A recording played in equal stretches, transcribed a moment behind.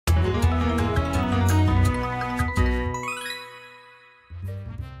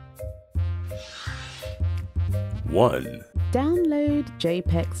1. Download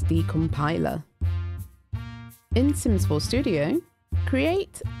JPEG's decompiler. In Sims 4 Studio,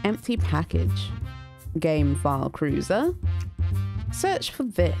 create empty package, game file cruiser, search for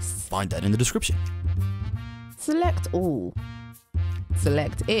this. Find that in the description. Select all.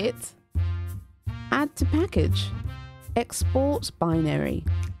 Select it. Add to package. Export binary.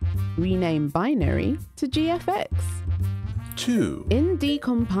 Rename binary to GFX. 2. In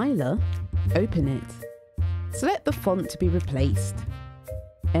decompiler, open it. Select the font to be replaced.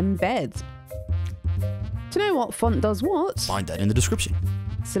 Embed. To know what font does what, Find that in the description.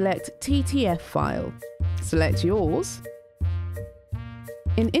 select TTF file. Select yours.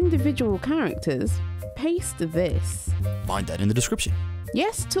 In individual characters, paste this. Find that in the description.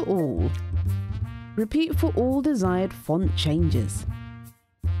 Yes to all. Repeat for all desired font changes.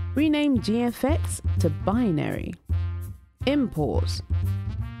 Rename GFX to binary. Import.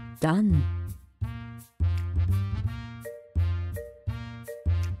 Done.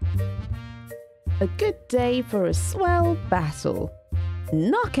 A good day for a swell battle.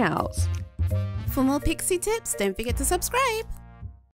 Knockout! For more Pixie tips, don't forget to subscribe.